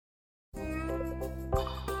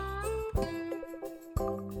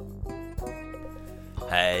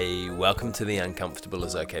Hey, welcome to the Uncomfortable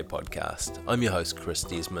is Okay podcast. I'm your host, Chris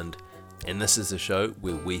Desmond, and this is a show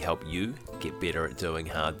where we help you get better at doing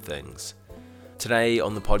hard things. Today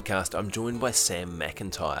on the podcast, I'm joined by Sam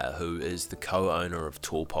McIntyre, who is the co-owner of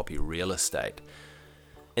Tall Poppy Real Estate.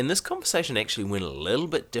 And this conversation actually went a little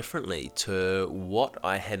bit differently to what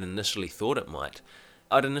I had initially thought it might.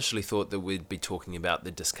 I'd initially thought that we'd be talking about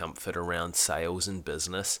the discomfort around sales and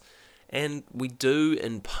business, and we do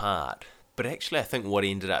in part. But actually, I think what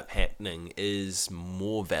ended up happening is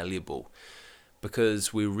more valuable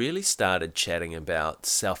because we really started chatting about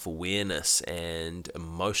self-awareness and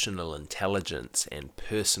emotional intelligence and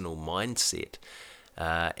personal mindset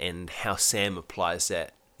and how Sam applies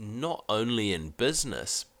that not only in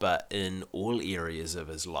business, but in all areas of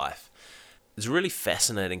his life. It's a really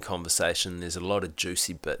fascinating conversation. There's a lot of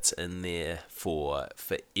juicy bits in there for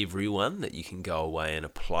everyone that you can go away and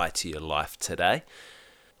apply to your life today.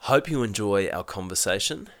 Hope you enjoy our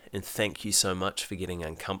conversation, and thank you so much for getting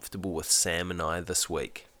uncomfortable with Sam and I this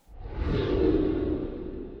week.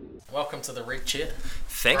 Welcome to the red chair.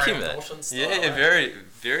 Thank you, mate. Yeah,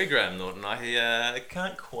 very Graham Norton. I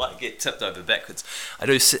can't quite get tipped over backwards. I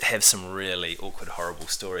do have some really awkward, horrible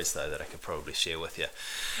stories, though, that I could probably share with you.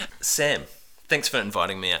 Sam, thanks for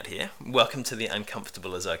inviting me out here. Welcome to the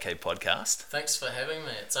Uncomfortable is Okay podcast. Thanks for having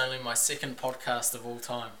me. It's only my second podcast of all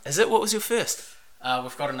time. Is it? What was your first?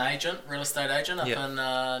 We've got an agent, real estate agent up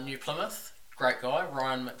in New Plymouth. Great guy,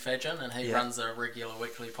 Ryan McFadgen, and he runs a regular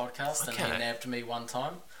weekly podcast, and he nabbed me one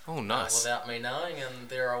time. Oh, nice. Without me knowing, and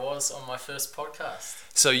there I was on my first podcast.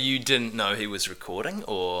 So you didn't know he was recording,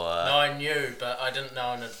 or...? No, I knew, but I didn't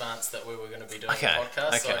know in advance that we were going to be doing a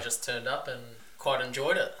podcast, so I just turned up and quite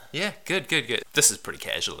enjoyed it. Yeah, good. This is pretty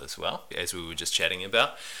casual as well, as we were just chatting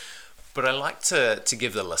about. But I like to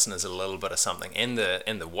give the listeners a little bit of something, and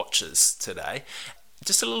the watchers today,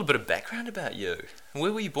 just a little bit of background about you.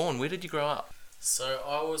 Where were you born? Where did you grow up? So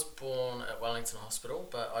I was born at Wellington Hospital,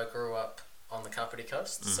 but I grew up on the Kapiti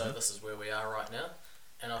Coast, so this is where we are right now.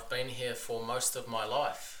 And I've been here for most of my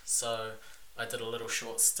life. So I did a little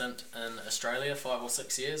short stint in Australia, 5 or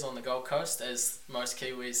 6 years on the Gold Coast, as most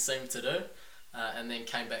Kiwis seem to do, and then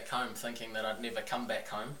came back home thinking that I'd never come back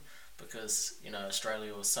home, because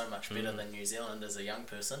Australia was so much better than New Zealand as a young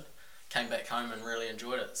person. Came back home and really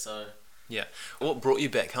enjoyed it. So yeah, what brought you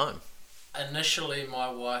back home? Initially, my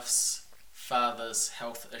wife's father's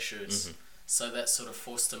health issues, so that sort of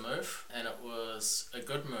forced a move, and it was a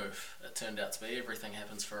good move. It turned out to be. Everything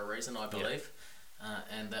happens for a reason, I believe,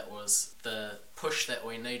 and that was the push that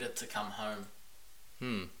we needed to come home.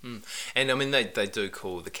 And I mean, they do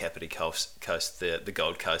call the Kapiti Coast the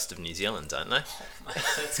Gold Coast of New Zealand, don't they? Oh, mate,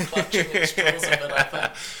 that's clutching at straws a bit, I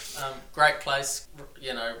think. Great place,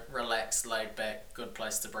 relaxed, laid back, good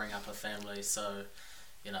place to bring up a family. So,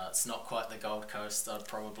 it's not quite the Gold Coast. I'd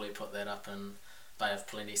probably put that up in Bay of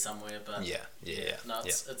Plenty somewhere, but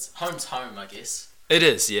it's home's home, I guess. It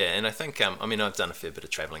is, yeah. And I think I've done a fair bit of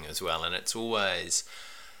travelling as well, and it's always.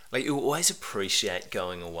 Like, you always appreciate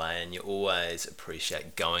going away, and you always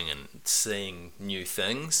appreciate going and seeing new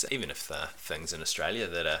things, even if they're things in Australia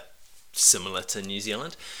that are similar to New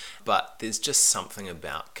Zealand. But there's just something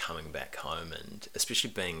about coming back home, and especially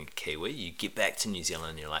being a Kiwi, you get back to New Zealand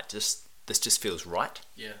and you're like, this just feels right.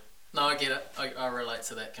 Yeah. No, I get it. I relate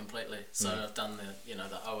to that completely. So I've done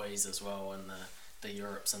the OEs as well, and the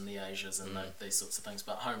Europes and the Asias and these sorts of things.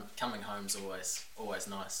 But coming home's always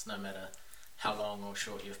nice, no matter how long or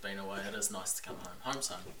short you've been away. It is nice to come home. Home's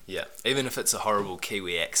home. Yeah, even if it's a horrible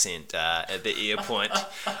Kiwi accent at the airport,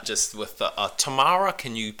 just with the, Tamara,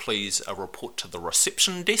 can you please report to the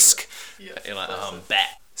reception desk? Yeah, you're like, I'm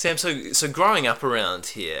back. Sam, so growing up around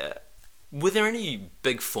here, were there any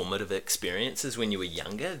big formative experiences when you were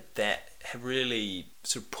younger that have really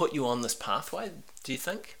sort of put you on this pathway, do you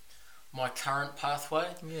think? My current pathway?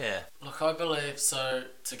 Yeah. Look, I believe, so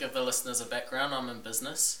to give the listeners a background, I'm in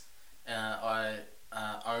business. I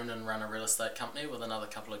own and run a real estate company with another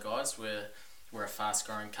couple of guys. We're a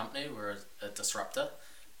fast-growing company. We're a disruptor,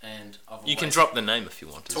 and you can drop the name if you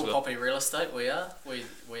want as well. Tall Poppy Real Estate. We are.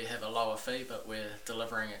 We have a lower fee, but we're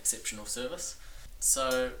delivering exceptional service.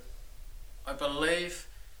 So,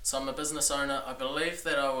 I'm a business owner. I believe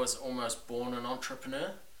that I was almost born an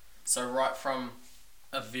entrepreneur. So right from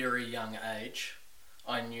a very young age,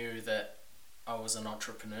 I knew that I was an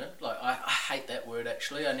entrepreneur. Like, I hate that word,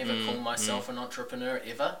 actually. I never call myself an entrepreneur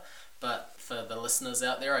ever, but for the listeners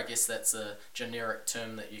out there, I guess that's a generic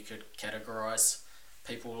term that you could categorize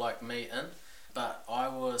people like me in. but I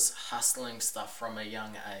was hustling stuff from a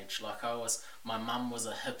young age. Like my mum was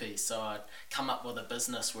a hippie, so I'd come up with a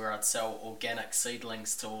business where I'd sell organic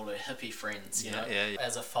seedlings to all her hippie friends, you know.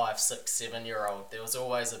 As a 5, 6, 7-year-old, there was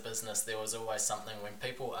always a business, there was always something. When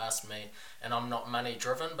people asked me, and I'm not money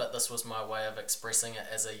driven, but this was my way of expressing it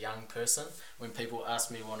as a young person, when people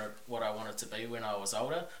asked me what I wanted to be when I was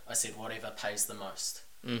older, I said whatever pays the most.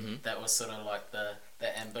 Mm-hmm. That was sort of like the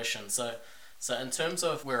ambition. So in terms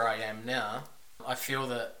of where I am now, I feel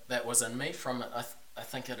that was in me from, I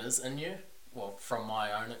think it is in you, well, from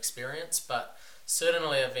my own experience, but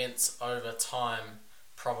certainly events over time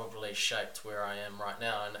probably shaped where I am right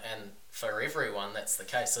now, and for everyone that's the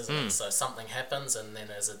case, isn't it? So something happens, and then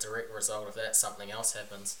as a direct result of that, something else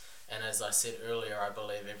happens, and as I said earlier, I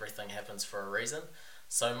believe everything happens for a reason.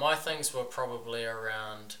 So my things were probably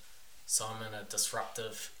around, so I'm in a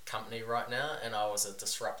disruptive company right now, and I was a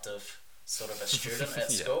disruptive sort of a student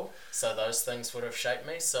at school, so those things would have shaped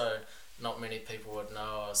me. So not many people would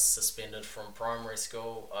know I was suspended from primary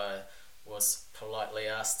school. I was politely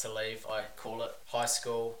asked to leave, I call it high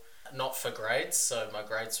school, not for grades, so my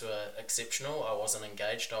grades were exceptional. I wasn't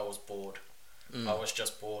engaged, I was bored. I was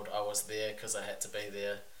just bored. I was there because I had to be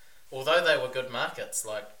there. Although they were good markets,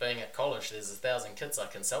 like being at college, there's 1,000 kids I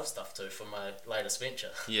can sell stuff to for my latest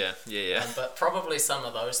venture. Yeah. But probably some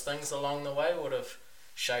of those things along the way would have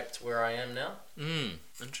shaped where I am now.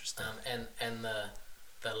 Interesting. And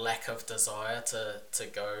the lack of desire to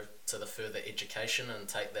go to the further education and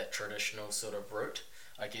take that traditional sort of route,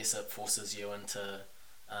 I guess it forces you into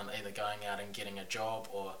either going out and getting a job,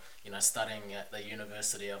 or studying at the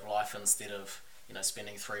University of Life instead of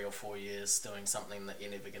spending 3 or 4 years doing something that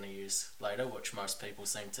you're never going to use later, which most people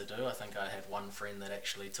seem to do. I think I had one friend that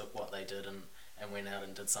actually took what they did and went out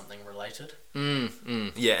and did something related.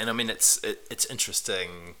 Yeah, and I mean it's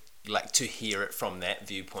interesting, like, to hear it from that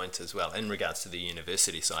viewpoint as well in regards to the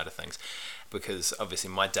university side of things, because obviously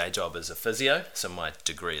my day job is a physio, so my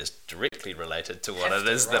degree is directly related to what it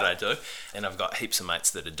is that I do, and I've got heaps of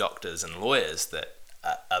mates that are doctors and lawyers that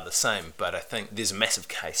are the same, but I think there's a massive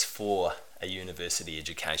case for a university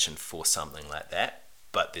education for something like that,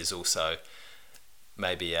 but there's also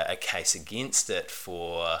maybe a case against it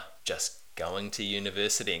for just going to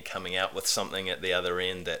university and coming out with something at the other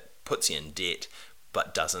end that puts you in debt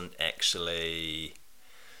but doesn't actually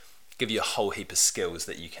give you a whole heap of skills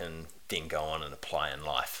that you can then go on and apply in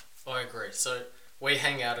life. I agree. So we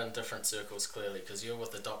hang out in different circles, clearly, because you're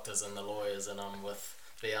with the doctors and the lawyers and I'm with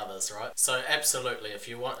the others, right? So absolutely, if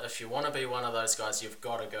you want to be one of those guys, you've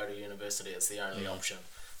got to go to university. It's the only option.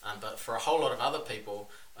 But for a whole lot of other people,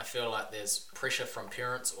 I feel like there's pressure from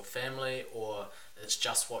parents or family, or it's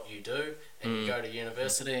just what you do, and you go to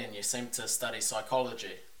university and you seem to study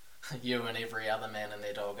psychology, you and every other man and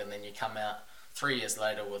their dog, and then you come out 3 years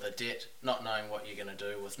later with a debt, not knowing what you're going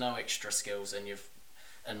to do, with no extra skills, and you've,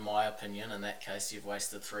 in my opinion, in that case, you've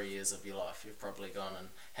wasted 3 years of your life. You've probably gone and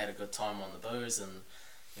had a good time on the booze and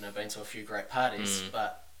been to a few great parties,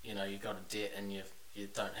 but you've got a debt and you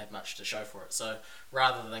don't have much to show for it. So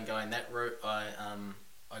rather than going that route,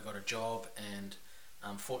 I got a job, and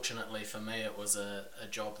fortunately for me, it was a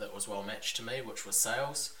job that was well matched to me, which was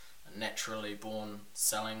sales. A naturally born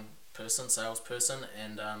salesperson,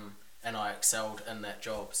 and I excelled in that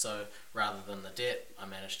job. So rather than the debt, I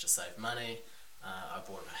managed to save money. I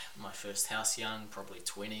bought my first house young, probably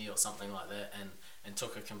 20 or something like that, and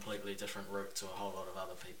took a completely different route to a whole lot of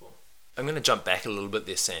other people. I'm going to jump back a little bit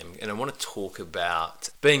there, Sam, and I want to talk about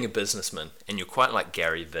being a businessman. And you're quite like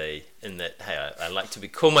Gary Vee in that, hey, I like to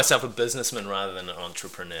call myself a businessman rather than an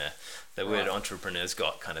entrepreneur. The word entrepreneur's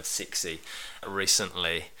got kind of sexy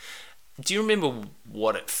recently. Do you remember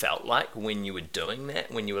what it felt like when you were doing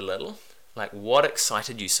that, when you were little? Like, what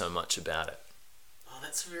excited you so much about it? Oh,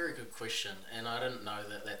 that's a very good question, and I didn't know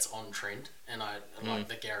that that's on trend. And I like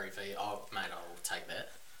the Gary Vee. Oh, mate, I will take that.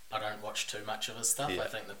 I don't watch too much of his stuff. I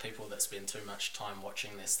think the people that spend too much time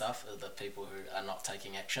watching their stuff are the people who are not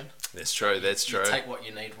taking action. That's true. You take what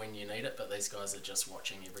you need when you need it, but these guys are just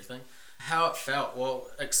watching everything. How it felt? Well,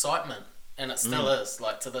 excitement, and it still is.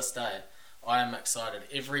 Like, to this day, I am excited.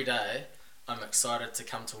 Every day, I'm excited to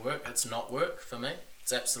come to work. It's not work for me.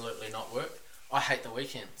 It's absolutely not work. I hate the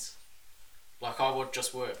weekends. Like, I would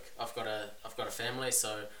just work. I've got a family,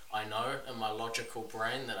 so I know in my logical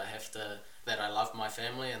brain that I love my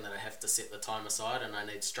family and that I have to set the time aside, and I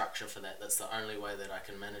need structure for that. That's the only way that I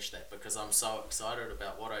can manage that, because I'm so excited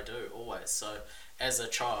about what I do always. So as a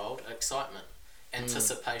child, excitement,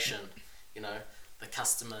 anticipation, the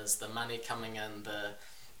customers, the money coming in,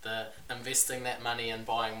 the investing that money and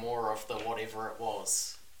buying more of the whatever it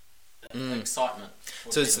was. Excitement.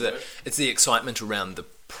 So it's the excitement around the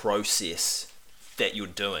process that you're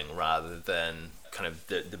doing rather than kind of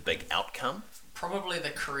the big outcome? Probably the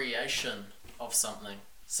creation of something.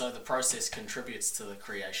 So the process contributes to the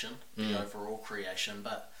creation, the overall creation.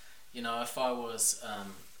 But, you know, if I was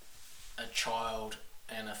a child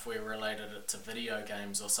and if we related it to video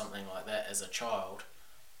games or something like that as a child,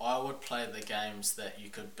 I would play the games that you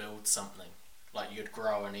could build something. Like you'd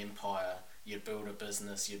grow an empire, you'd build a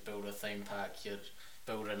business, you'd build a theme park, you'd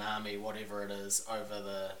build an army, whatever it is, over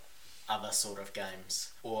the other sort of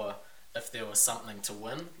games. Or if there was something to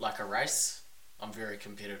win, like a race, I'm very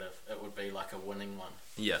competitive. It would be like a winning one.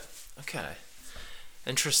 Yeah. Okay.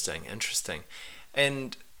 Interesting.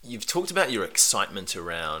 And you've talked about your excitement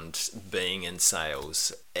around being in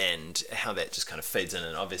sales and how that just kind of feeds in,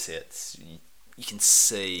 and obviously you can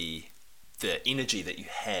see the energy that you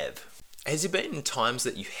have. Has there been times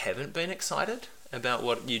that you haven't been excited about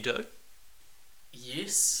what you do?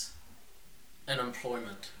 Yes. In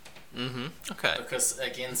employment. Okay. Because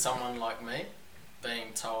again, someone like me,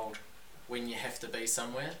 being told when you have to be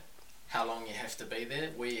somewhere, how long you have to be there,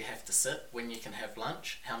 where you have to sit, when you can have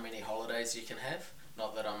lunch, how many holidays you can have.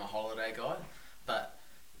 Not that I'm a holiday guy, but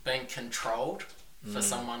being controlled for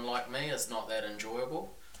someone like me is not that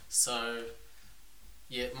enjoyable. So,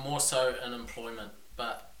 yeah, more so in employment,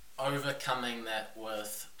 but overcoming that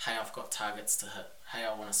with, hey, I've got targets to hit, hey,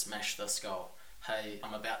 I want to smash this goal, hey,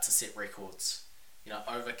 I'm about to set records. You know,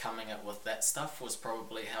 overcoming it with that stuff was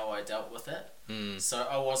probably how I dealt with it. So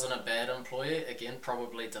I wasn't a bad employee, again,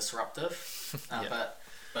 probably disruptive,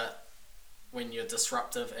 but when you're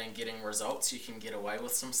disruptive and getting results, you can get away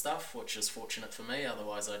with some stuff, which is fortunate for me.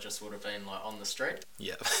 Otherwise, I just would have been like on the street.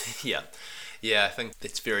 Yeah, I think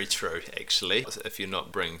that's very true, actually. If you're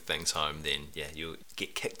not bringing things home, then you'll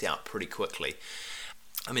get kicked out pretty quickly.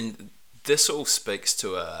 I mean, this all speaks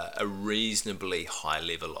to a reasonably high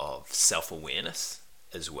level of self-awareness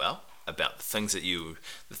as well, about the things that you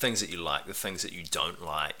like, the things that you don't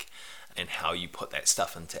like, and how you put that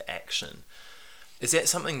stuff into action. Is that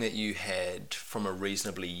something that you had from a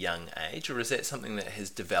reasonably young age, or is that something that has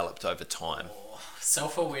developed over time?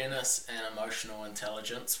 Self-awareness and emotional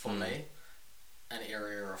intelligence, for me, an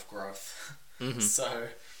area of growth. So,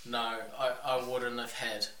 no, I wouldn't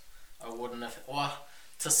have, well,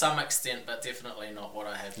 to some extent, but definitely not what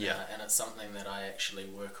I have now. And it's something that I actually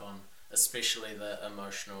work on, especially the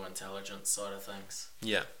emotional intelligence side of things.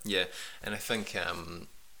 Yeah. And I think,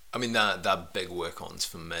 they're big work-ons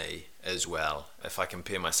for me as well. If I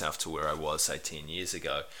compare myself to where I was, say, 10 years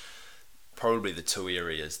ago, probably the two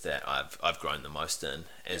areas that I've grown the most in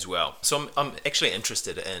as well. So I'm actually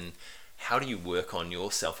interested in, how do you work on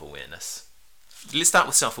your self-awareness? Let's start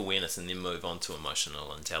with self-awareness and then move on to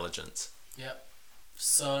emotional intelligence. Yep.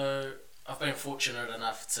 So I've been fortunate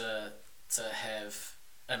enough to have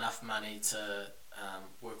enough money to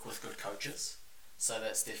work with good coaches. So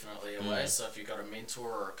that's definitely a way. So if you've got a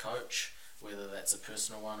mentor or a coach, whether that's a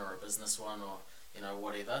personal one or a business one or, you know,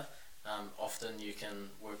 whatever, often you can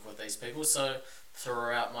work with these people. So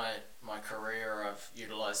throughout my career, I've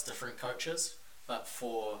utilised different coaches, but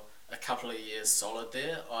for a couple of years solid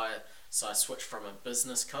there, I switched from a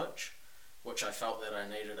business coach, which I felt that I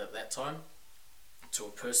needed at that time, to a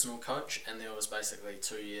personal coach, and there was basically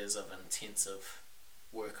 2 years of intensive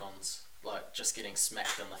work-ons, like just getting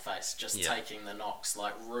smacked in the face, just taking the knocks,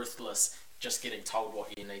 like ruthless, just getting told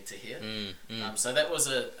what you need to hear. So that was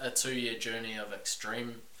a 2-year journey of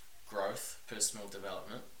extreme growth, personal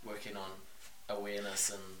development, working on awareness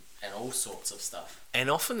and all sorts of stuff. And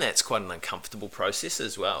often that's quite an uncomfortable process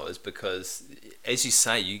as well, is because, as you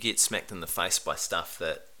say, you get smacked in the face by stuff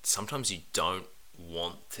that sometimes you don't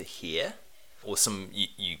want to hear, or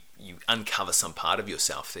you uncover some part of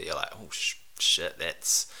yourself that you're like, oh shit,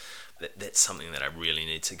 that's something that I really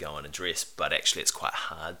need to go and address, but actually it's quite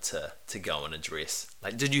hard to go and address.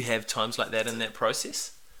 Like, did you have times like that in that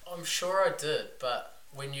process? I'm sure I did, but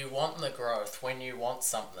when you want the growth, when you want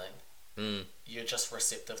something, you're just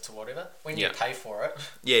receptive to whatever. When you pay for it,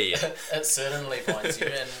 it certainly binds you,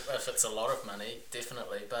 and if it's a lot of money,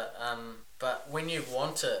 definitely. But when you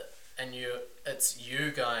want it and it's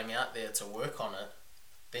you going out there to work on it,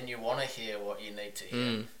 then you want to hear what you need to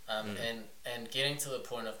hear. And getting to the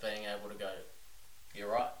point of being able to go,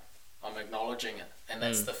 you're right, I'm acknowledging it. And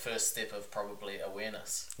that's the first step of probably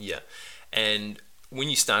awareness. Yeah. And when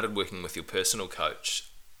you started working with your personal coach,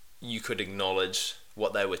 you could acknowledge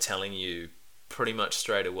what they were telling you pretty much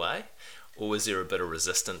straight away? Or was there a bit of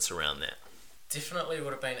resistance around that? Definitely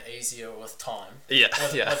would have been easier with time.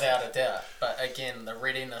 Without a doubt. But again, the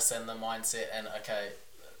readiness and the mindset and, okay,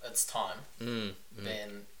 it's time,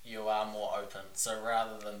 then you are more open. So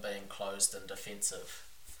rather than being closed and defensive,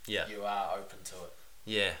 you are open to it.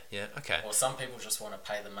 Yeah, okay. Or some people just want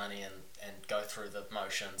to pay the money and go through the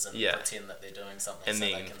motions and pretend that they're doing something, and so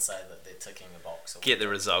then they can say that they're ticking a box. Or get the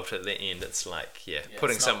result at the end. It's like,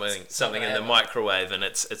 putting it's something in the microwave and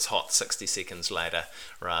it's hot 60 seconds later,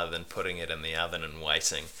 rather than putting it in the oven and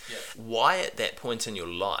waiting. Yeah. Why at that point in your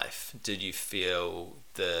life did you feel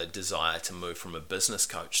the desire to move from a business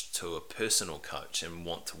coach to a personal coach and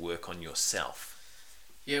want to work on yourself?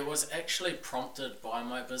 Yeah, it was actually prompted by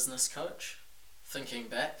my business coach, thinking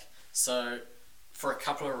back. So, for a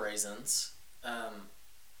couple of reasons,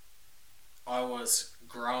 I was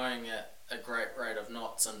growing at a great rate of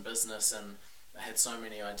knots in business, and I had so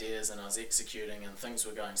many ideas and I was executing and things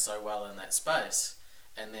were going so well in that space.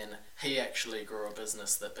 And then he actually grew a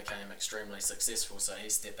business that became extremely successful, so he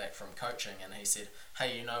stepped back from coaching and he said,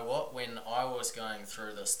 hey, you know what, when I was going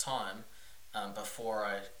through this time, before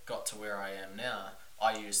I got to where I am now,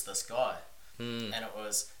 I used this guy. And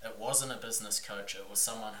it wasn't a business coach, it was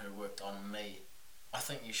someone who worked on me. I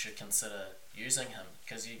think you should consider using him,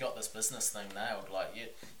 because you got this business thing nailed. Like,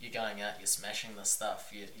 you're going out, you're smashing this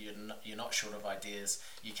stuff, you're not short of ideas,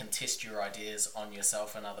 you can test your ideas on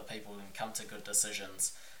yourself and other people and come to good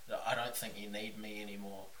decisions. I don't think you need me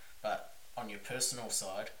anymore. But on your personal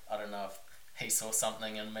side, I don't know if he saw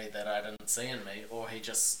something in me that I didn't see in me, or he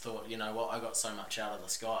just thought, you know what, I got so much out of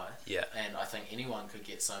this guy, and I think anyone could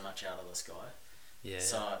get so much out of this guy.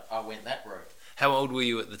 So I went that route. How old were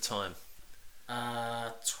you at the time?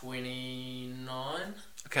 29.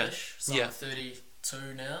 Okay. So I'm 32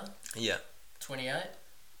 now. 28.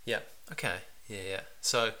 Yeah. Okay. Yeah.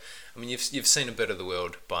 So, I mean, you've seen a bit of the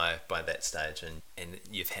world by that stage, and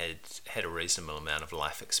you've had a reasonable amount of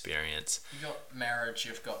life experience. You've got marriage,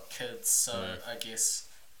 you've got kids, so I guess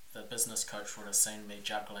the business coach would have seen me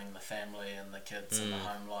juggling the family and the kids and the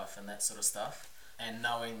home life and that sort of stuff, and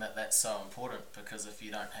knowing that that's so important, because if you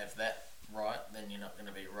don't have that right, then you're not going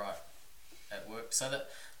to be right at work. So that,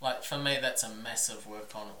 like, for me, that's a massive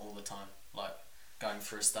work on all the time. Like, going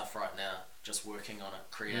through stuff right now, just working on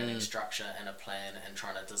it, creating structure and a plan, and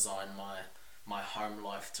trying to design my home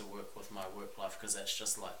life to work with my work life, because that's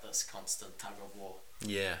just like this constant tug of war.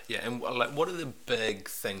 Yeah. And like, what are the big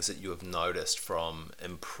things that you have noticed from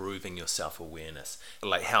improving your self-awareness?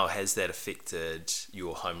 Like, how has that affected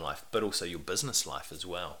your home life, but also your business life as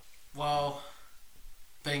well? Well,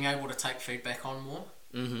 being able to take feedback on more.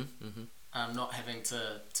 Not having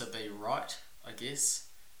to be right, I guess.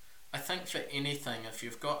 I think for anything, if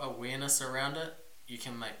you've got awareness around it, you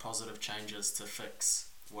can make positive changes to fix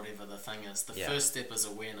whatever the thing is. The first step is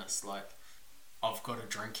awareness. Like, I've got a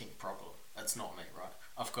drinking problem. It's not me, right?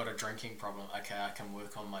 I've got a drinking problem. Okay, I can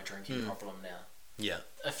work on my drinking problem now. Yeah.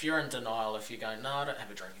 If you're in denial, if you're going, no, I don't have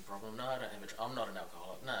a drinking problem. No, I'm not an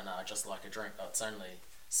alcoholic. No, I just like a drink. Oh, it's only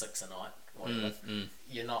 6 a night, whatever.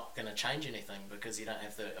 You're not going to change anything, because you don't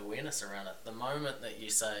have the awareness around it. The moment that you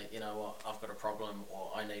say, you know what, I've got a problem,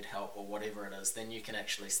 or I need help, or whatever it is, then you can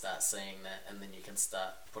actually start seeing that, and then you can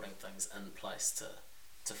start putting things in place to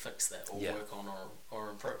fix that, or work on, or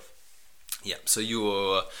improve. Yeah, so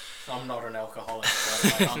you're... I'm not an alcoholic,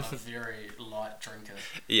 but I'm a very light drinker.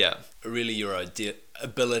 Yeah, really your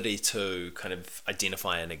ability to kind of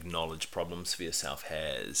identify and acknowledge problems for yourself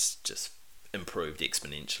has just improved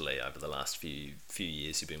exponentially over the last few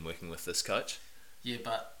years you've been working with this coach. Yeah,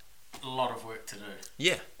 but a lot of work to do.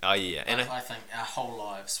 Yeah. Oh, yeah. And I think our whole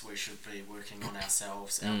lives we should be working on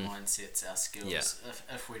ourselves, our mindsets, our skills. Yeah.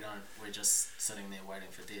 If we don't, we're just sitting there waiting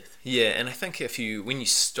for death. Yeah, and I think when you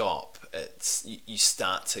stop, it's you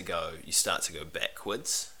start to go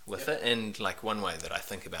backwards with it. And like, one way that I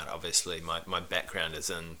think about it, obviously my background is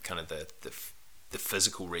in kind of the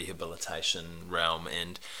physical rehabilitation realm,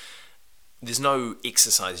 and there's no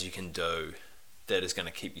exercise you can do that is going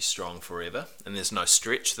to keep you strong forever, and there's no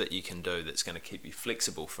stretch that you can do that's going to keep you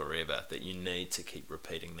flexible forever. That you need to keep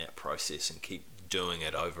repeating that process and keep doing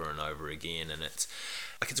it over and over again. And it's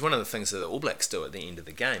one of the things that the All Blacks do at the end of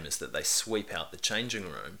the game, is that they sweep out the changing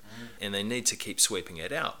room, and they need to keep sweeping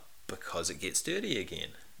it out, because it gets dirty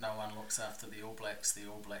again. No one looks after the All Blacks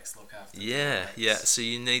look after the All Blacks. Yeah. So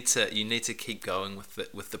you need to keep going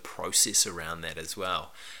with the process around that as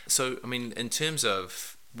well. So, I mean, in terms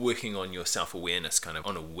of working on your self-awareness kind of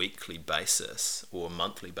on a weekly basis or a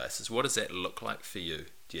monthly basis, what does that look like for you?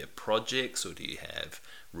 Do you have projects, or do you have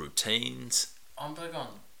routines? I'm big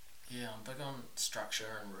on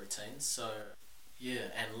structure and routines. So,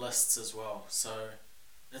 and lists as well. So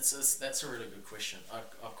that's a really good question.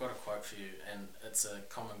 I've got a quote for you, and it's a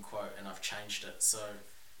common quote, and I've changed it. So,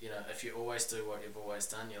 if you always do what you've always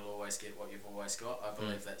done, you'll always get what you've always got. I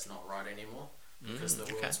believe that's not right anymore. because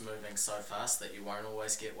the world's moving so fast that you won't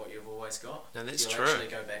always get what you've always got. No, that's You'll true. actually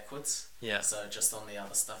go backwards. Yeah. So just on the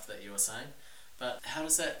other stuff that you were saying. But how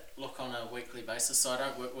does that look on a weekly basis? So I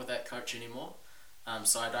don't work with that coach anymore.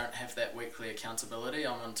 So I don't have that weekly accountability.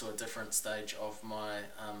 I'm into a different stage of my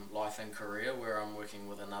life and career where I'm working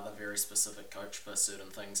with another very specific coach for certain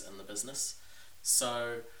things in the business.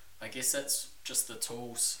 So I guess that's just the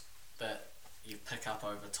tools that you pick up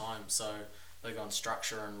over time. So big on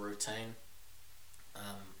structure and routine,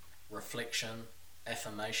 reflection,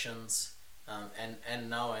 affirmations, and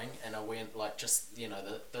knowing and aware, like just,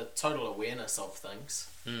 the total awareness of things.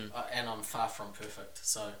 And I'm far from perfect.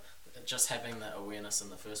 So just having that awareness in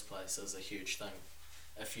the first place is a huge thing.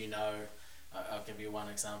 If you know, I'll give you one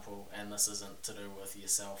example, and this isn't to do with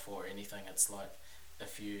yourself or anything. It's like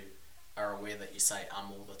if you are aware that you say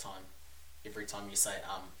all the time, every time you say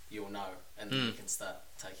you'll know, and then you can start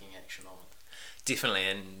taking action on it. Definitely,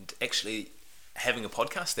 and actually having a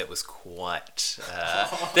podcast that was quite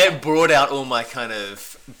that brought out all my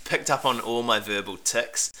picked up on all my verbal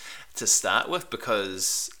tics to start with,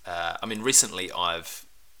 because recently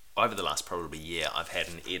over the last probably year I've had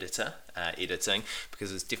an editor editing,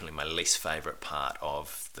 because it's definitely my least favourite part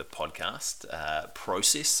of the podcast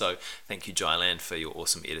process. So thank you, Jyland, for your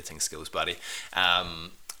awesome editing skills, buddy.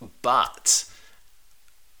 But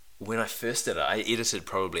when I first did it, I edited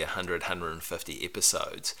probably 150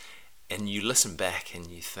 episodes, and you listen back and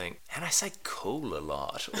you think, and I say cool a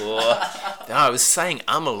lot, or no, I was saying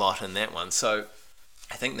a lot in that one. So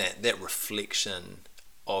I think that reflection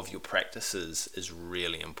of your practices is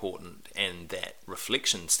really important, and that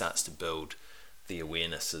reflection starts to build the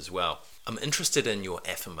awareness as well. I'm interested in your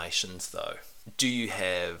affirmations though. Do you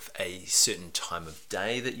have a certain time of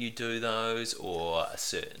day that you do those, or a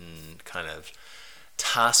certain kind of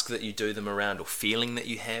task that you do them around, or feeling that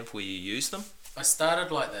you have where you use them? I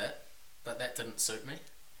started like that, but that didn't suit me.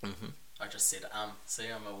 Mm-hmm. I just said see,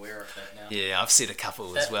 I'm aware of that now. Yeah, I've said a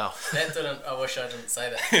couple as well. That didn't. I wish I didn't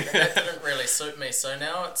say that. That didn't really suit me. So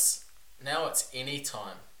now it's any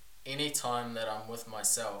time that I'm with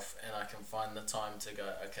myself and I can find the time to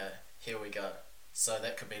go, okay, here we go. So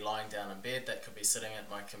that could be lying down in bed, that could be sitting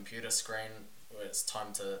at my computer screen where it's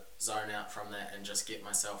time to zone out from that and just get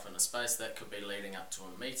myself in a space. That could be leading up to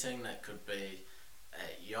a meeting, that could be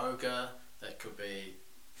at yoga, that could be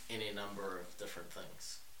any number of different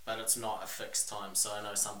things. But it's not a fixed time. So I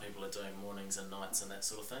know some people are doing mornings and nights and that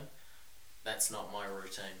sort of thing. That's not my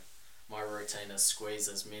routine. My routine is squeeze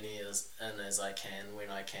as many in as I can, when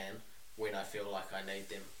I feel like I need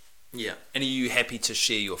them. Yeah. And are you happy to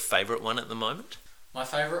share your favourite one at the moment? My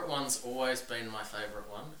favourite one's always been my favourite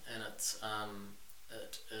one, and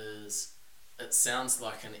it sounds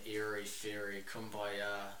like an airy fairy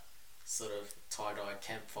kumbaya sort of tie-dye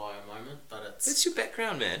campfire moment, but it's your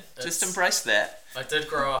background, man. Just embrace that. I did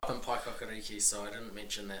grow up in Paikakariki, so I didn't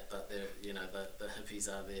mention that, but the hippies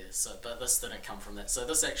are there. So, but this didn't come from that. So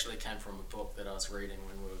this actually came from a book that I was reading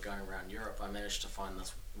when we were going around Europe. I managed to find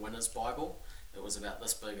this Winner's Bible. It was about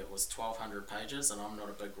this big. It was 1,200 pages, and I'm not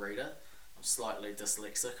a big reader. I'm slightly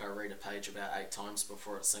dyslexic. I read a page about 8 times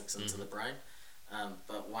before it sinks into the brain.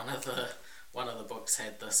 But one of the books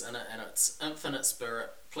had this in it, and it's Infinite Spirit,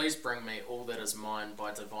 please bring me all that is mine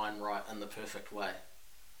by divine right in the perfect way.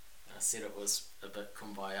 And I said it was a bit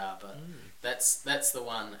kumbaya, but that's the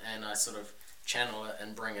one, and I sort of channel it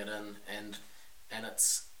and bring it in, and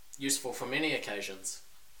it's useful for many occasions.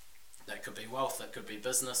 That could be wealth, it could be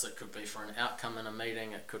business, it could be for an outcome in a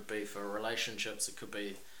meeting, it could be for relationships, it could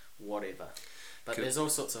be whatever. But there's all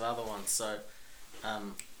sorts of other ones. So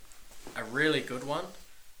a really good one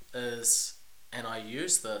is, and I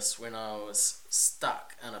used this when I was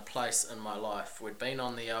stuck in a place in my life. We'd been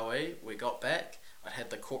on the OE, we got back, I'd had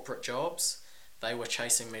the corporate jobs, they were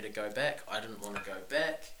chasing me to go back, I didn't want to go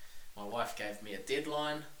back, my wife gave me a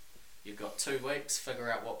deadline. You've got 2 weeks,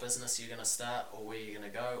 figure out what business you're going to start, or where you're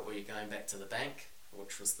going to go, or you're going back to the bank,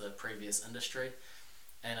 which was the previous industry.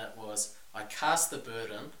 And it was, I cast the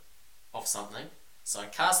burden of something. So I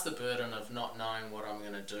cast the burden of not knowing what I'm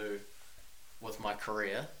going to do with my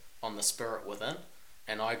career on the spirit within,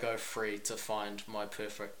 and I go free to find my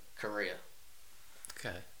perfect career.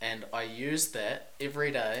 Okay. And I used that every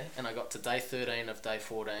day, and I got to day 13 of day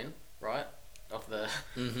 14, right, of the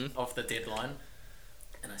deadline.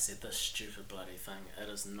 And I said, this stupid bloody thing, it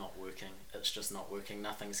is not working. It's just not working.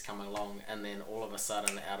 Nothing's coming along. And then all of a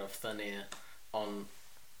sudden, out of thin air, on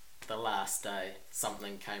the last day,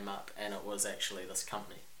 something came up, and it was actually this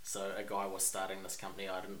company. So a guy was starting this company.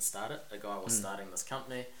 I didn't start it. A guy was starting this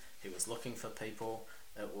company. He was looking for people.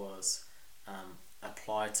 It was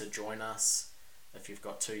apply to join us. if you've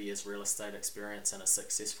got 2 years real estate experience and a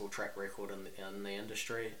successful track record in the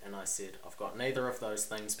industry. And I said, I've got neither of those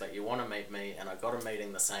things, but you want to meet me. And I got a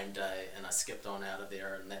meeting the same day, and I skipped on out of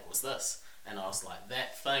there, and that was this. And I was like,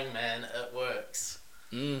 that thing, man, it works.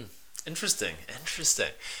 Interesting.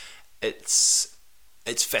 It's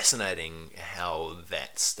fascinating how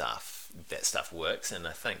that stuff works, and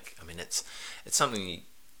I mean it's something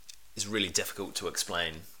is really difficult to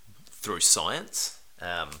explain through science.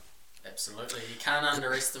 Absolutely, you can't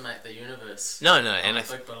underestimate the universe. No, I'm and a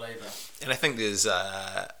big believer. And I think there's,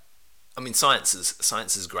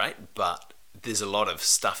 science is great, but there's a lot of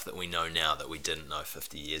stuff that we know now that we didn't know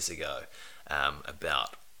 50 years ago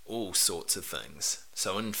about all sorts of things.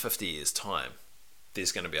 So in 50 years' time,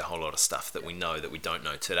 there's going to be a whole lot of stuff that we know that we don't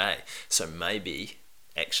know today. So maybe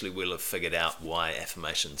actually we'll have figured out why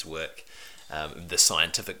affirmations work, the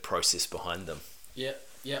scientific process behind them. Yeah.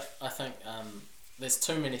 I think there's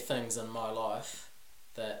too many things in my life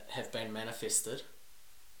that have been manifested,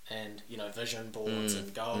 and vision boards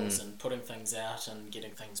and goals and putting things out and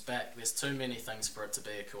getting things back. There's too many things for it to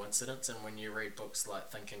be a coincidence. And when you read books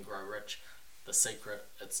like Think and Grow Rich, The Secret,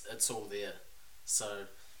 it's all there. So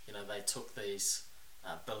they took these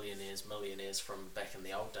billionaires, millionaires from back in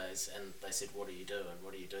the old days, and they said, what do you do, and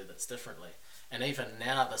what do you do that's differently? And even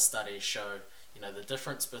now the studies show the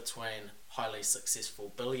difference between highly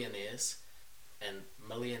successful billionaires and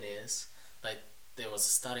millionaires. There was a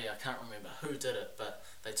study, I can't remember who did it, but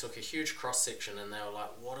they took a huge cross section, and they were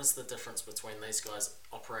like, what is the difference between these guys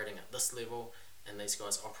operating at this level and these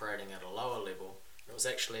guys operating at a lower level? It was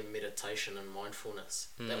actually meditation and mindfulness.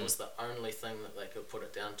 That was the only thing that they could put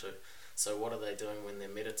it down to. So what are they doing when they're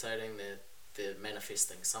meditating? They're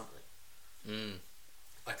manifesting something.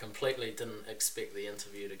 I completely didn't expect the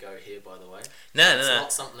interview to go here, by the way. It's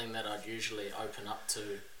not something that I'd usually open up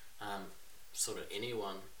to sort of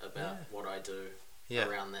anyone about what I do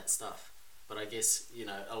around that stuff. But I guess,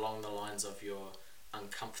 along the lines of your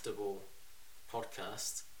uncomfortable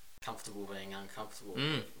podcast, comfortable being uncomfortable,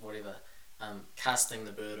 whatever, casting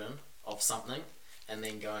the burden of something and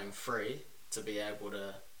then going free to be able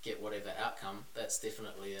to get whatever outcome, that's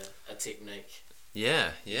definitely a technique. Yeah.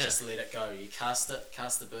 You just let it go. You cast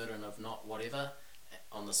the burden of not whatever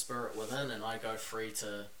on the spirit within, and I go free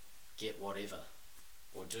to get whatever,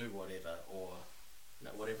 or do whatever, or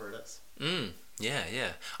whatever it is. Yeah.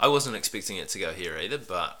 I wasn't expecting it to go here either,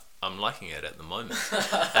 but I'm liking it at the moment.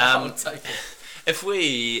 I'll take it. If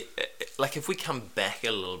we come back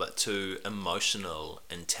a little bit to emotional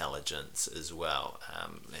intelligence as well,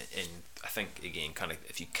 and I think again, kind of,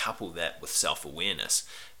 if you couple that with self-awareness,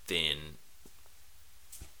 then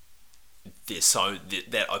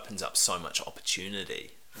that opens up so much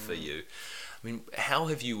opportunity for you. I mean, how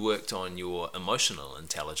have you worked on your emotional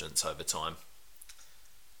intelligence over time?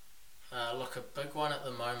 Look, a big one at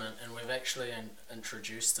the moment, and we've actually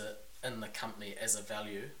introduced it in the company as a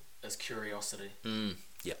value, is curiosity.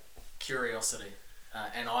 Curiosity.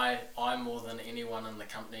 And I more than anyone in the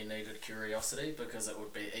company needed curiosity, because it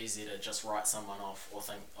would be easy to just write someone off or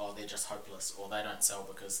think, oh, they're just hopeless, or they don't sell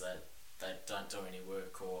because they don't do any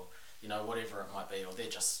work, or whatever it might be, or they're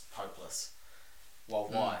just hopeless. Well,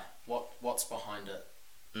 why? What's behind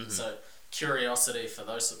it? So curiosity for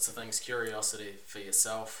those sorts of things, curiosity for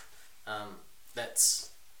yourself, that's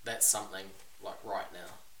something like right now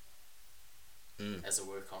as a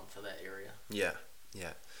work on for that area. Yeah.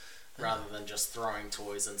 Rather than just throwing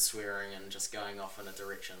toys and swearing and just going off in a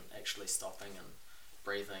direction, actually stopping and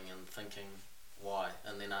breathing and thinking why,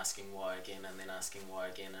 and then asking why again, and then asking why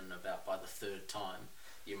again, and about by the third time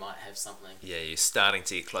you might have something. Yeah, you're starting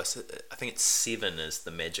to get close. I think it's 7 is the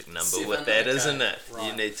magic number 7, with that, okay. Isn't it? Right.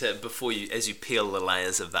 You need to, as you peel the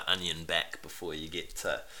layers of the onion back, before you get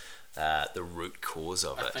to the root cause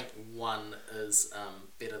of it. I think 1 is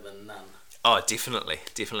better than none. Oh, definitely,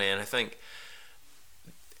 and I think,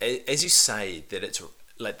 as you say, that it's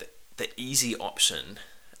like the easy option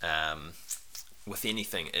with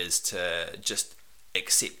anything is to just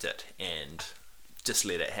accept it and just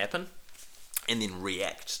let it happen, and then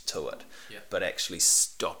react to it. Yeah. But actually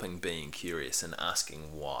stopping being curious and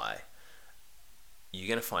asking why, you're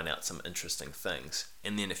going to find out some interesting things.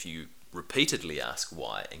 And then if you repeatedly ask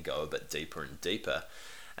why and go a bit deeper and deeper,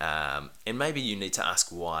 and maybe you need to ask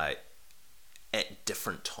why at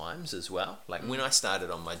different times as well. Like when I started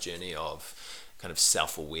on my journey of kind of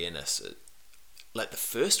self-awareness, like the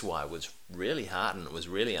first why was really hard and it was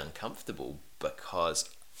really uncomfortable because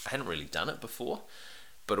I hadn't really done it before,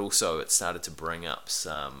 but also it started to bring up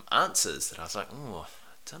some answers that I was like, oh,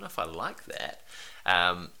 I don't know if I like that.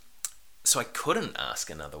 So I couldn't ask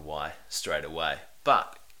another why straight away.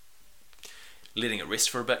 But letting it rest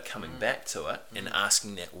for a bit, coming back to it, and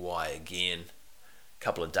asking that why again a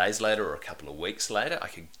couple of days later or a couple of weeks later, I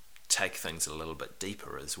could take things a little bit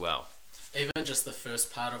deeper as well. Even just the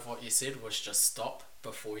first part of what you said was just stop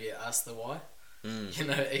before you ask the why. You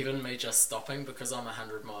know, even me just stopping, because I'm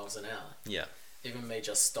 100 miles an hour. Yeah. Even me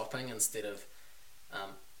just stopping instead of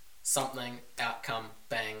something, outcome,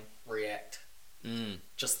 bang, react.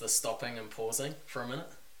 Just the stopping and pausing for a minute.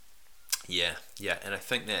 Yeah, and I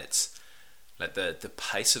think that's like the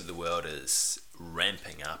pace of the world is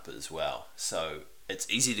ramping up as well. So it's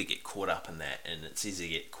easy to get caught up in that, and it's easy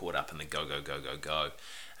to get caught up in the go.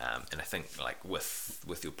 And I think like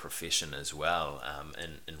with your profession as well,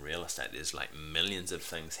 in real estate, there's like millions of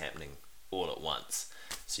things happening all at once.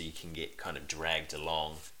 So you can get kind of dragged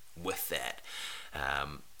along with that.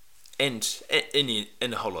 And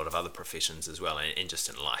in a whole lot of other professions as well, and just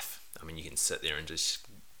in life. I mean, you can sit there and just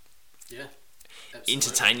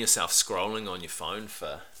entertain yourself scrolling on your phone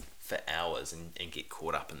for hours and get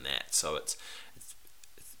caught up in that. So it's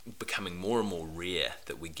becoming more and more rare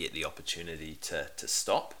that we get the opportunity to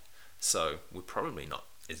stop. So we're probably not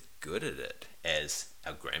as good at it as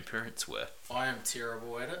our grandparents were. I am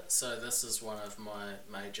terrible at it, so this is one of my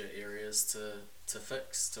major areas to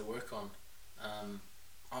fix, to work on.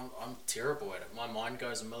 I'm terrible at it. My mind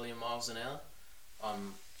goes a million miles an hour.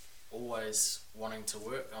 I'm always wanting to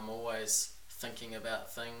work. I'm always thinking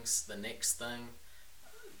about things, the next thing.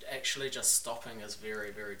 Actually just stopping is very,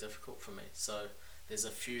 very difficult for me. So there's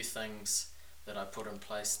a few things that I put in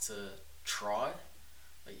place to try.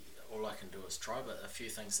 All I can do is try, but a few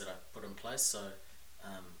things that I put in place. So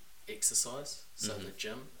exercise, so the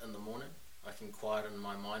gym in the morning. I can quieten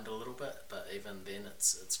my mind a little bit, but even then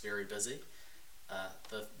it's very busy.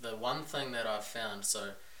 The one thing that I've found,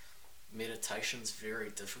 so meditation's very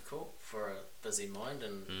difficult for a busy mind,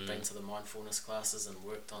 and been to the mindfulness classes and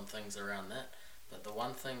worked on things around that. But the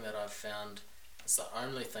one thing that I've found, it's the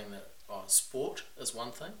only thing that, sport is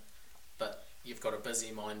one thing, but you've got a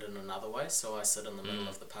busy mind in another way. So I sit in the middle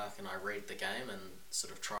of the park and I read the game and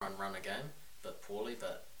sort of try and run a game, but poorly,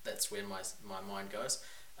 but that's where my mind goes.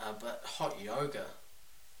 But hot yoga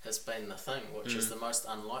has been the thing, which is the most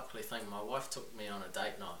unlikely thing. My wife took me on a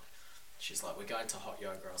date night. She's like, we're going to hot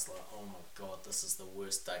yoga. I was like, oh my God, this is the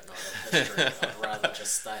worst date night in history. I'd rather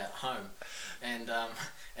just stay at home. And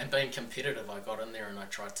being competitive, I got in there and I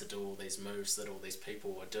tried to do all these moves that all these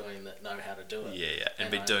people were doing that know how to do it. Yeah.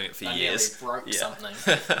 And been doing it for years. I nearly broke something.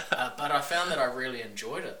 But I found that I really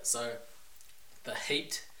enjoyed it. So the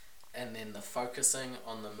heat and then the focusing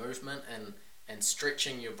on the movement and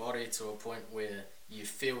stretching your body to a point where you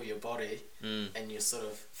feel your body and you're sort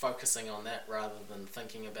of focusing on that rather than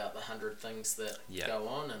thinking about the 100 things that go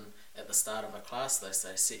on. And at the start of a class, they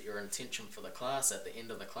say set your intention for the class. At the end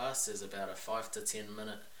of the class, there's about a 5 to 10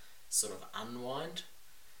 minute sort of unwind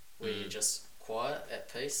where you're just quiet,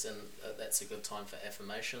 at peace, and that's a good time for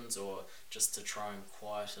affirmations or just to try and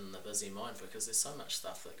quieten the busy mind, because there's so much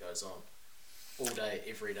stuff that goes on all day,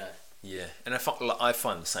 every day. Yeah, and I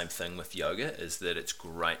find the same thing with yoga, is that it's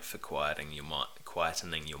great for quietening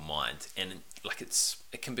your mind, and like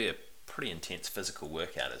it can be a pretty intense physical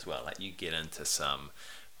workout as well. Like you get into some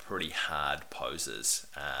pretty hard poses,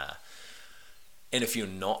 and if you're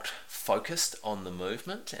not focused on the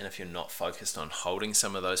movement, and if you're not focused on holding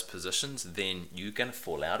some of those positions, then you're going to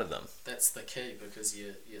fall out of them. That's the key, because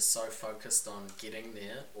you're so focused on getting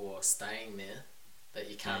there or staying there that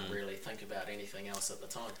you can't really think about anything else at the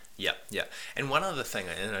time. Yeah. And one other thing,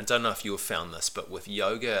 and I don't know if you've found this, but with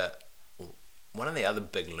yoga, one of the other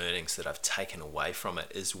big learnings that I've taken away from it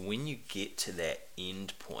is when you get to that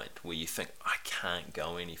end point where you think, I can't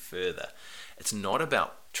go any further, it's not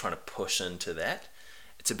about trying to push into that.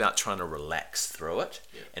 It's about trying to relax through it.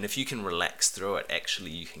 Yeah. And if you can relax through it,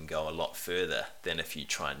 actually you can go a lot further than if you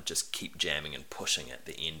try and just keep jamming and pushing at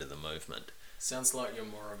the end of the movement. Sounds like you're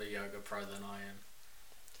more of a yoga pro than I am.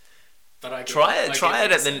 But I try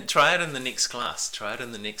it in the next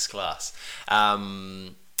class.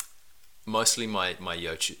 Mostly my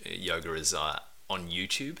yoga is on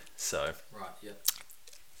YouTube. So right, yeah.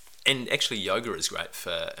 And actually, yoga is great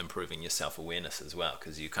for improving your self-awareness as well,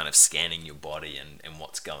 because you're kind of scanning your body and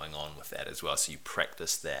what's going on with that as well. So you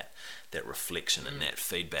practice that reflection and that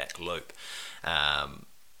feedback loop.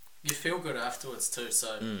 You feel good afterwards too.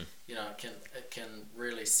 So you know, it can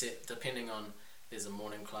really set, depending on, there's a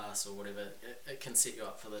morning class or whatever, it can set you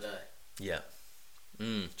up for the day. Yeah.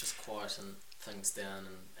 Just quieten things down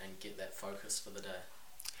and get that focus for the day.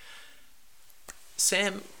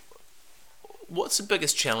 Sam, what's the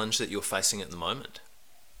biggest challenge that you're facing at the moment?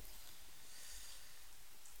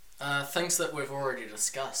 Things that we've already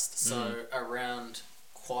discussed. So around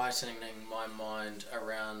quietening my mind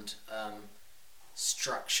around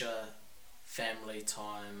structure, family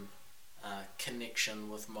time, connection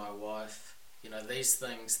with my wife. These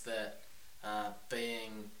things that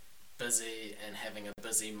being busy and having a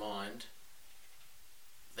busy mind,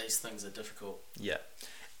 these things are difficult. Yeah.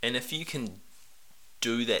 And if you can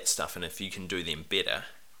do that stuff, and if you can do them better,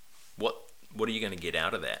 what are you going to get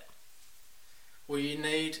out of that? Well, you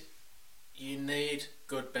need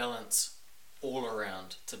good balance all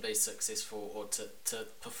around to be successful or to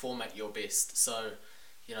perform at your best. So,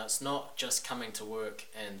 it's not just coming to work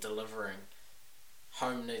and delivering.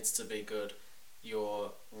 Home needs to be good.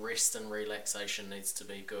 Your rest and relaxation needs to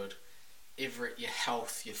be good. Your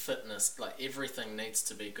health, your fitness, like everything needs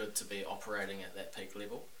to be good to be operating at that peak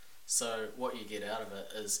level. So what you get out of it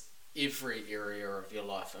is every area of your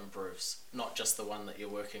life improves, not just the one that you're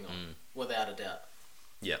working on, without a doubt.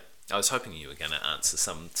 Yeah. I was hoping you were going to answer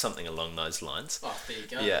something along those lines. Oh, there you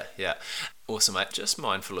go. Yeah. Awesome, mate. Just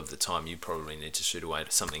mindful of the time, you probably need to shoot away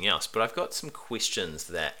to something else. But I've got some questions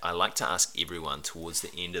that I like to ask everyone towards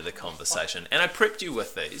the end of the conversation, and I prepped you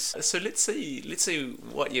with these. So let's see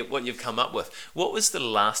what you've come up with. What was the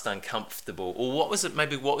last uncomfortable, or what was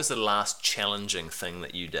the last challenging thing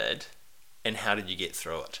that you did, and how did you get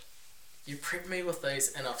through it? You prepped me with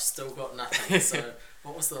these, and I've still got nothing. So.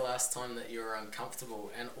 What was the last time that you were uncomfortable?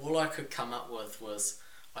 And all I could come up with was,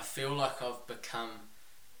 I feel like I've become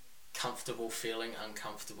comfortable feeling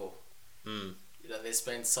uncomfortable. There's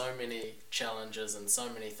been so many challenges and so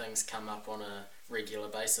many things come up on a regular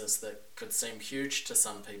basis that could seem huge to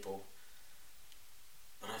some people.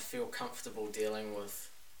 But I feel comfortable dealing with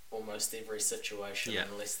almost every situation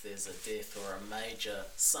unless there's a death or a major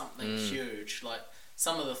something huge. Like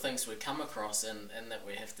some of the things we come across and that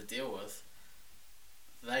we have to deal with,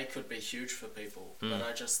 they could be huge for people, but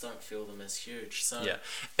I just don't feel them as huge. So yeah,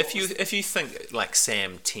 if you think like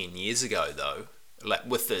Sam 10 years ago though, like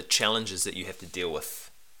with the challenges that you have to deal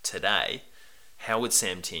with today, how would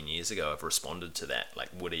Sam 10 years ago have responded to that? Like,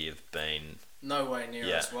 would he have been no way near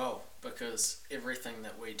as well? Because everything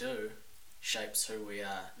that we do shapes who we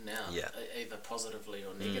are now, either positively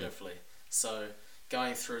or negatively. So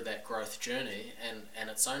going through that growth journey, and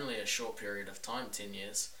it's only a short period of time, 10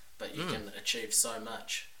 years. But you can achieve so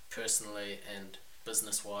much personally and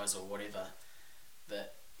business-wise or whatever,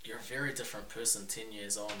 that you're a very different person 10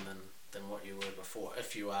 years on than what you were before,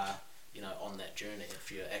 if you are, on that journey,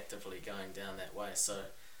 if you're actively going down that way. So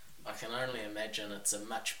I can only imagine it's a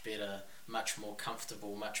much better, much more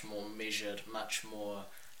comfortable, much more measured, much more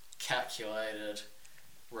calculated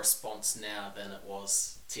response now than it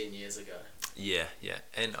was 10 years ago. Yeah.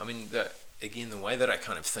 And I mean, the way that I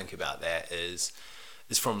kind of think about that is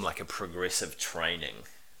from like a progressive training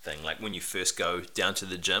thing. Like when you first go down to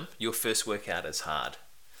the gym, your first workout is hard.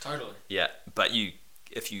 Totally. Yeah, but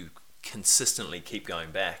if you consistently keep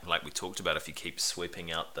going back, like we talked about, if you keep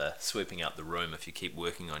sweeping out the room, if you keep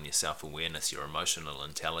working on your self-awareness, your emotional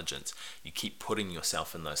intelligence, you keep putting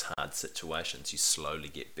yourself in those hard situations, you slowly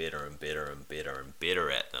get better and better and better and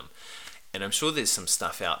better at them. And I'm sure there's some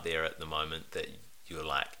stuff out there at the moment that you're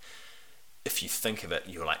like, if you think of it,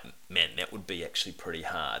 you're like, man, that would be actually pretty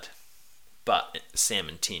hard. But Sam,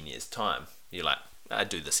 in 10 years' time, you're like, I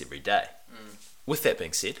do this every day. With that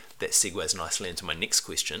being said, that segues nicely into my next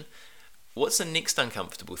question. What's the next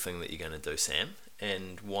uncomfortable thing that you're going to do, Sam?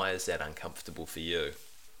 And why is that uncomfortable for you?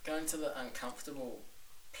 Going to the uncomfortable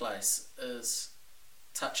place is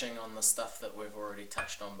touching on the stuff that we've already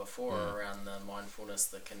touched on before around the mindfulness,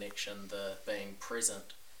 the connection, the being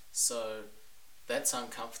present. So that's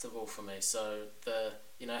uncomfortable for me. So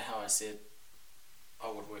how I said I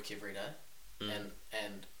would work every day, and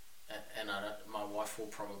my wife will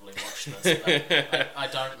probably watch this. I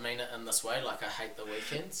don't mean it in this way. Like I hate the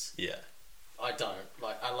weekends. Yeah. I don't.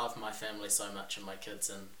 Like I love my family so much and my kids,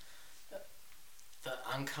 and the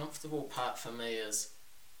uncomfortable part for me is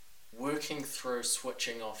working through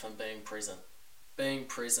switching off and being present. Being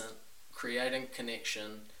present, creating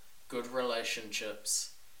connection, good relationships.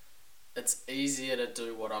 It's easier to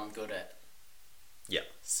do what I'm good at. Yeah.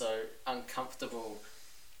 So uncomfortable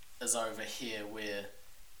is over here where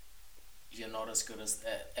you're not as good as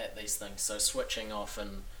at these things. So switching off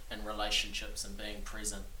and relationships and being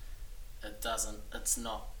present, it's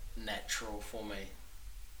not natural for me.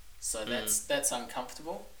 So that's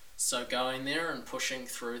uncomfortable. So going there and pushing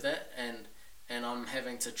through that, and I'm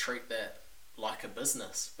having to treat that like a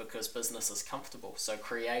business because business is comfortable. So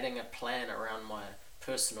creating a plan around my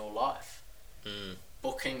personal life,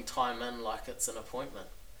 booking time in like it's an appointment,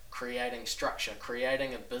 creating structure,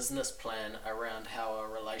 creating a business plan around how a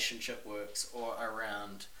relationship works or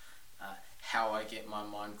around how I get my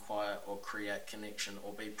mind quiet or create connection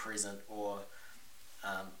or be present or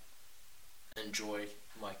enjoy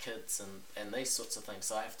my kids and these sorts of things.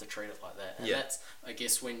 So I have to treat it like that. And that's, I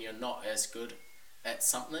guess, when you're not as good at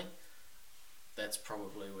something, that's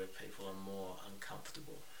probably where people are more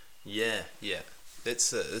uncomfortable. Yeah.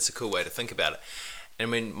 That's a cool way to think about it. I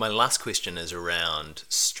mean, my last question is around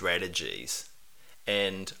strategies.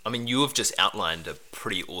 And I mean, you have just outlined a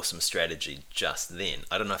pretty awesome strategy just then.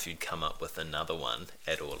 I don't know if you'd come up with another one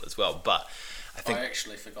at all as well, but I think I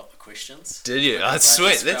actually forgot the questions. Did you? Oh,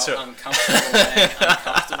 sweet. That's right. Uncomfortable,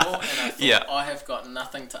 and I thought I have got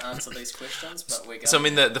nothing to answer these questions, but we're going. So I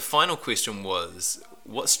mean, the final question was,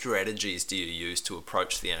 what strategies do you use to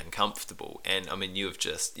approach the uncomfortable? And I mean, you've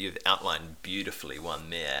outlined beautifully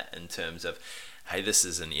one there in terms of, hey, this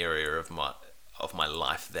is an area of my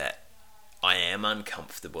life that I am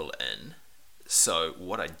uncomfortable in. So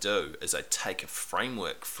what I do is I take a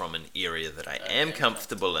framework from an area that I am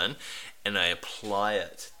comfortable in, and I apply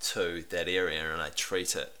it to that area, and I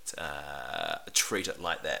treat it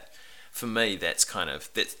like that. For me, that's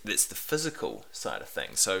that's the physical side of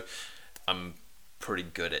things. So I'm pretty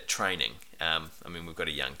good at training. I mean, we've got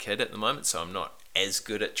a young kid at the moment, so I'm not as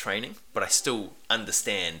good at training, but I still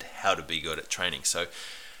understand how to be good at training. So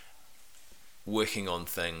working on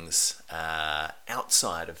things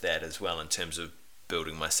outside of that as well, in terms of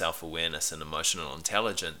building my self-awareness and emotional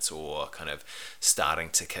intelligence, or kind of starting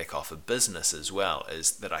to kick off a business as well,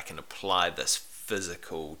 is that I can apply this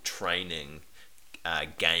physical training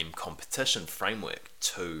game competition framework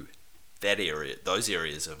to that area, those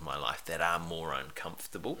areas of my life that are more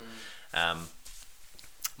uncomfortable.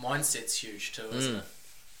 Mindset's huge too, isn't it?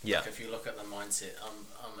 Yeah. Like if you look at the mindset,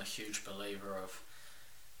 I'm a huge believer of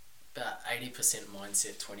about 80%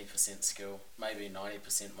 mindset, 20% skill, maybe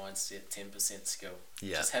 90% mindset, 10% skill.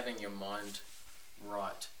 Yeah. Just having your mind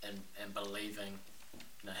right and believing,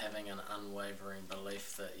 having an unwavering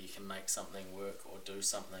belief that you can make something work or do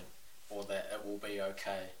something, or that it will be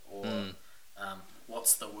okay, or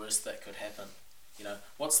what's the worst that could happen?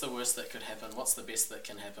 What's the worst that could happen? What's the best that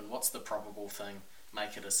can happen? What's the probable thing?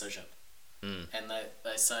 Make a decision. And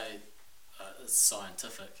they say, it's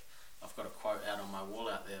scientific. I've got a quote out on my wall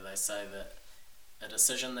out there. They say that a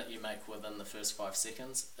decision that you make within the first 5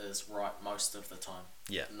 seconds is right most of the time.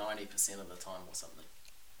 Yeah. 90% of the time or something.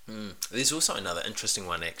 There's also another interesting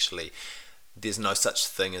one, actually. There's no such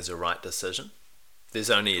thing as a right decision. There's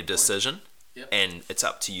only a decision. Yep. And it's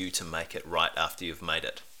up to you to make it right after you've made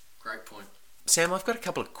it. Great point. Sam, I've got a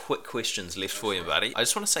couple of quick questions left for you, buddy. I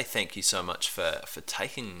just want to say thank you so much for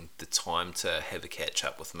taking the time to have a catch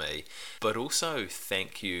up with me, but also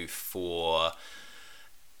thank you for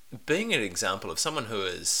being an example of someone who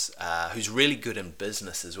is who's really good in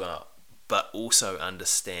business as well, but also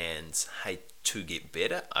understands, hey, to get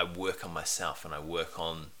better, I work on myself and I work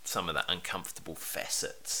on some of the uncomfortable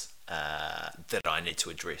facets that I need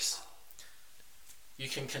to address. You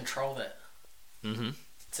can control that. Mm-hmm.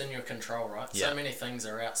 It's in your control, right? Yeah. So many things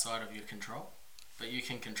are outside of your control, but you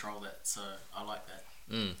can control that. So I like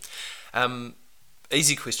that.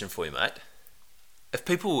 Easy question for you, mate. If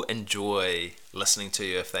people enjoy listening to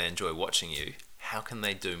you, if they enjoy watching you, how can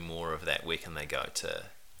they do more of that? Where can they go to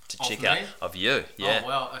check out of you? Yeah. Oh,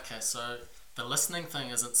 well, okay. So the listening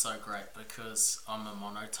thing isn't so great because I'm a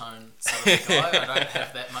monotone sort of guy. I don't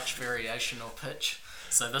have that much variation or pitch.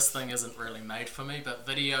 So this thing isn't really made for me, but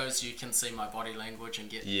videos, you can see my body language and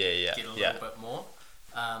get a little bit more.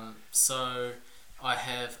 So I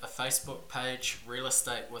have a Facebook page, Real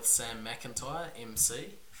Estate with Sam McIntyre, MC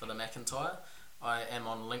for the McIntyre. I am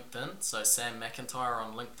on LinkedIn, so Sam McIntyre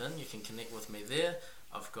on LinkedIn. You can connect with me there.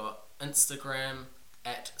 I've got Instagram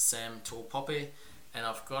at Sam Tall Poppy, and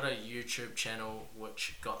I've got a YouTube channel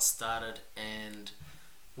which got started and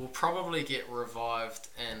will probably get revived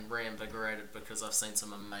and reinvigorated because I've seen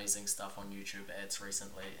some amazing stuff on YouTube ads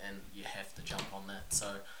recently, and you have to jump on that.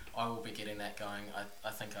 So I will be getting that going. I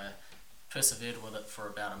think I persevered with it for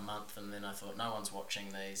about a month, and then I thought, no one's watching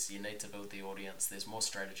these. You need to build the audience. There's more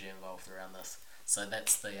strategy involved around this. So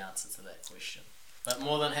that's the answer to that question. But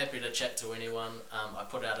more than happy to chat to anyone. I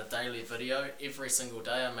put out a daily video every single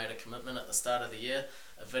day. I made a commitment at the start of the year,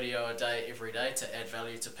 a video a day every day to add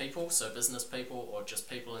value to people, so business people or just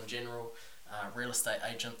people in general, real estate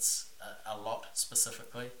agents a lot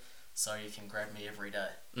specifically, so you can grab me every day.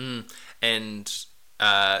 And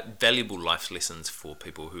valuable life lessons for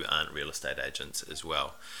people who aren't real estate agents as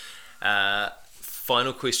well.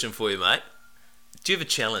 Final question for you, mate. Do you have a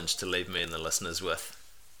challenge to leave me and the listeners with?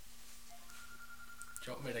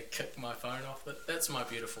 Do you want me to kick my phone off? That's my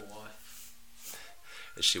beautiful wife.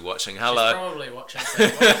 Is she watching? She's Hello. probably watching.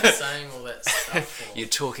 Saying, "What are you saying all that stuff for?" You're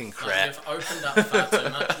talking Like, crap. you've opened up far too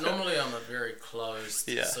much. Normally, I'm a very closed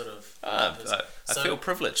sort of. person. I feel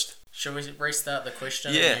privileged. Shall we restart the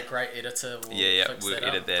question? Yeah. And your great editor will fix we'll that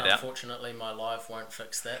edit up. that out. Unfortunately, my live won't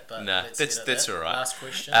fix that. But No, let's that's edit that. all right. Last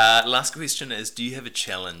question. Last question is: do you have a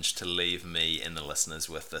challenge to leave me and the listeners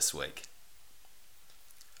with this week?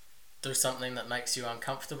 Do something that makes you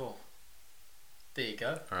uncomfortable. There you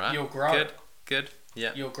go. All right. You'll grow. Good.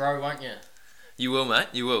 Yeah. You'll grow, won't you? You will, mate.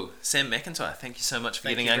 You will. Sam McIntyre, thank you so much for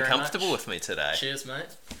getting uncomfortable with me today. Cheers,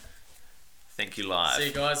 mate. Thank you live. See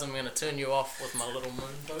you guys. I'm going to turn you off with my little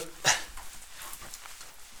moon boot.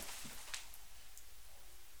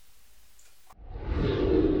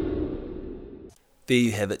 There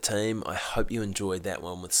you have it, team. I hope you enjoyed that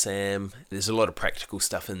one with Sam. There's a lot of practical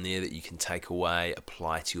stuff in there that you can take away,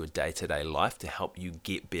 apply to your day-to-day life to help you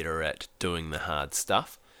get better at doing the hard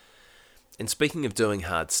stuff. And speaking of doing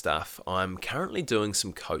hard stuff, I'm currently doing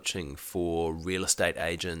some coaching for real estate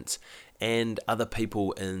agents and other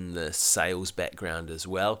people in the sales background as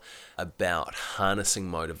well about harnessing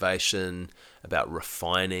motivation, about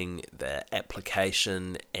refining the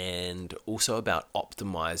application, and also about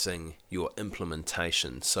optimizing your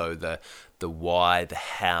implementation. So the why, the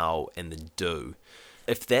how, and the do.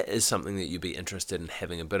 If that is something that you'd be interested in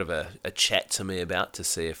having a bit of a chat to me about to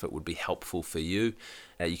see if it would be helpful for you,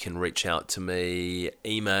 you can reach out to me.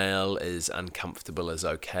 Email is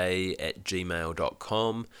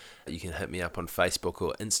uncomfortableisokay@gmail.com. You can hit me up on Facebook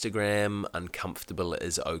or Instagram,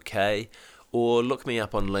 uncomfortableisokay, or look me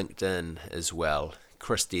up on LinkedIn as well,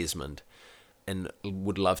 Chris Desmond, and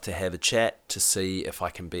would love to have a chat to see if I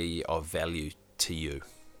can be of value to you.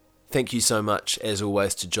 Thank you so much, as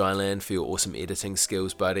always, to Jyland for your awesome editing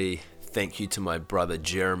skills, buddy. Thank you to my brother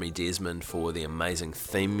Jeremy Desmond for the amazing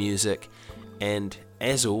theme music. And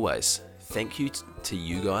as always, thank you to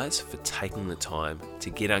you guys for taking the time to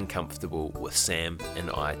get uncomfortable with Sam and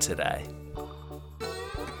I today.